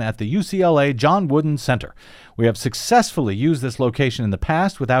location at the UCLA John Wooden Center. We have successfully used this location in the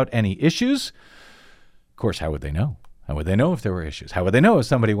past without any issues. Of course, how would they know? How would they know if there were issues? How would they know if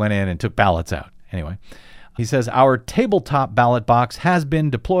somebody went in and took ballots out? Anyway, He says, our tabletop ballot box has been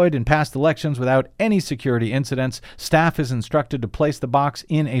deployed in past elections without any security incidents. Staff is instructed to place the box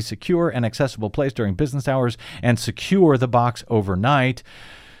in a secure and accessible place during business hours and secure the box overnight.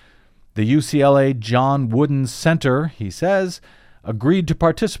 The UCLA John Wooden Center, he says, agreed to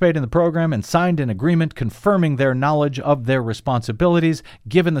participate in the program and signed an agreement confirming their knowledge of their responsibilities.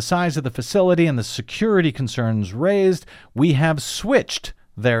 Given the size of the facility and the security concerns raised, we have switched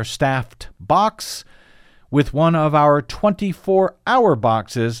their staffed box with one of our 24-hour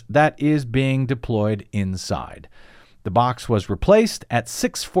boxes that is being deployed inside. The box was replaced at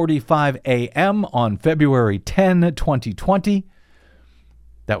 6:45 a.m. on February 10, 2020.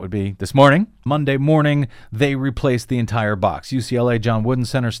 That would be this morning. Monday morning, they replaced the entire box. UCLA John Wooden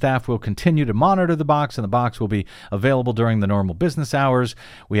Center staff will continue to monitor the box, and the box will be available during the normal business hours.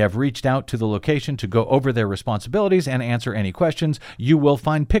 We have reached out to the location to go over their responsibilities and answer any questions. You will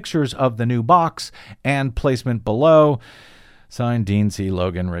find pictures of the new box and placement below. Signed, Dean C.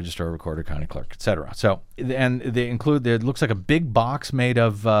 Logan, Registrar, Recorder, County Clerk, etc. So, and they include, it looks like a big box made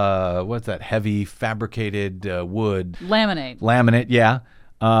of, what's that, heavy fabricated wood? Laminate, yeah.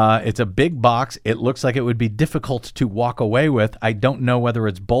 It's a big box. It looks like it would be difficult to walk away with. I don't know whether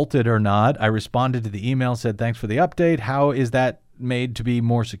it's bolted or not. I responded to the email, said, thanks for the update. How is that made to be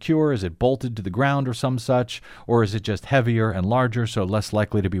more secure? Is it bolted to the ground or some such? Or is it just heavier and larger, so less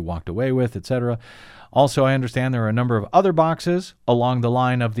likely to be walked away with, etc.? Also, I understand there are a number of other boxes along the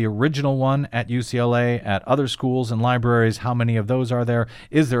line of the original one at UCLA, at other schools and libraries. How many of those are there?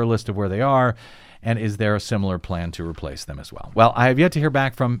 Is there a list of where they are? And is there a similar plan to replace them as well? Well, I have yet to hear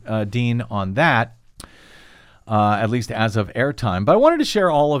back from Dean on that, at least as of airtime. But I wanted to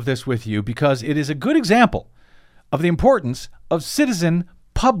share all of this with you because it is a good example of the importance of citizen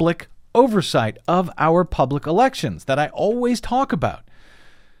public oversight of our public elections that I always talk about.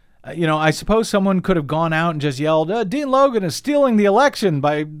 I suppose someone could have gone out and just yelled, Dean Logan is stealing the election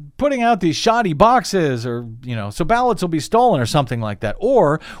by putting out these shoddy boxes, or, so ballots will be stolen or something like that.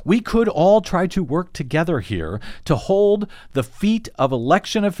 Or we could all try to work together here to hold the feet of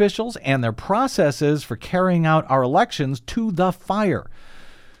election officials and their processes for carrying out our elections to the fire,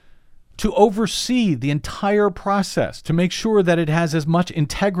 to oversee the entire process, to make sure that it has as much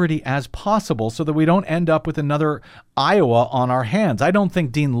integrity as possible so that we don't end up with another Iowa on our hands. I don't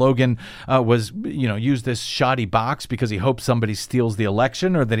think Dean Logan used this shoddy box because he hopes somebody steals the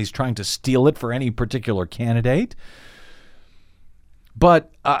election or that he's trying to steal it for any particular candidate.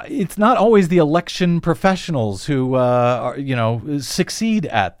 But it's not always the election professionals who succeed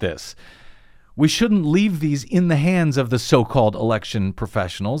at this. We shouldn't leave these in the hands of the so-called election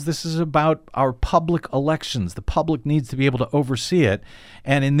professionals. This is about our public elections. The public needs to be able to oversee it.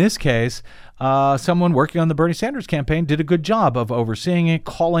 And in this case, someone working on the Bernie Sanders campaign did a good job of overseeing it,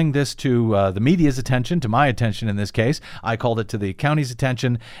 calling this to the media's attention, to my attention in this case. I called it to the county's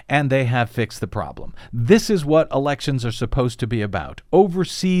attention, and they have fixed the problem. This is what elections are supposed to be about.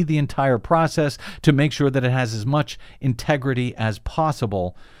 Oversee the entire process to make sure that it has as much integrity as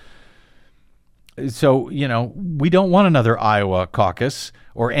possible. So, we don't want another Iowa caucus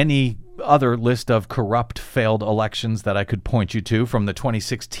or any other list of corrupt failed elections that I could point you to, from the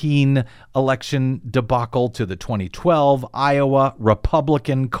 2016 election debacle to the 2012 Iowa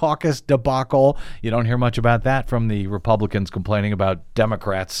Republican caucus debacle. You don't hear much about that from the Republicans complaining about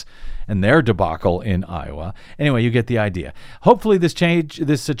Democrats and their debacle in Iowa. Anyway, you get the idea. Hopefully this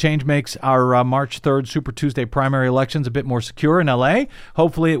change makes our March 3rd Super Tuesday primary elections a bit more secure in LA.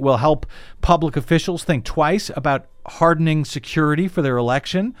 Hopefully it will help public officials think twice about hardening security for their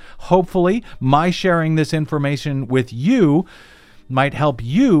election. Hopefully my sharing this information with you might help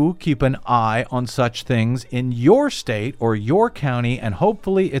you keep an eye on such things in your state or your county, and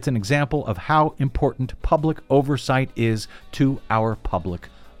hopefully it's an example of how important public oversight is to our public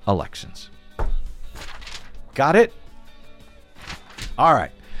elections. Got it? All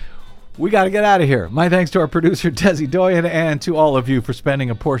right. We got to get out of here. My thanks to our producer, Desi Doyen, and to all of you for spending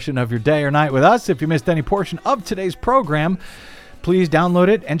a portion of your day or night with us. If you missed any portion of today's program, please download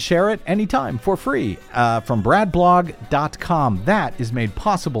it and share it anytime for free from bradblog.com. That is made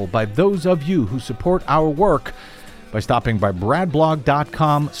possible by those of you who support our work by stopping by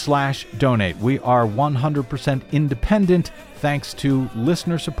bradblog.com/donate. We are 100% independent, thanks to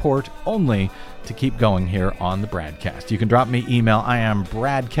listener support only, to keep going here on the BradCast. You can drop me email. I am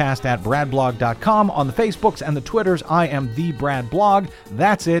bradcast@bradblog.com. On the Facebooks and the Twitters, I am the Brad Blog.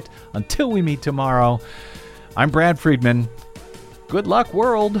 That's it. Until we meet tomorrow, I'm Brad Friedman. Good luck,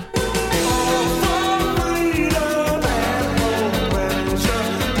 world.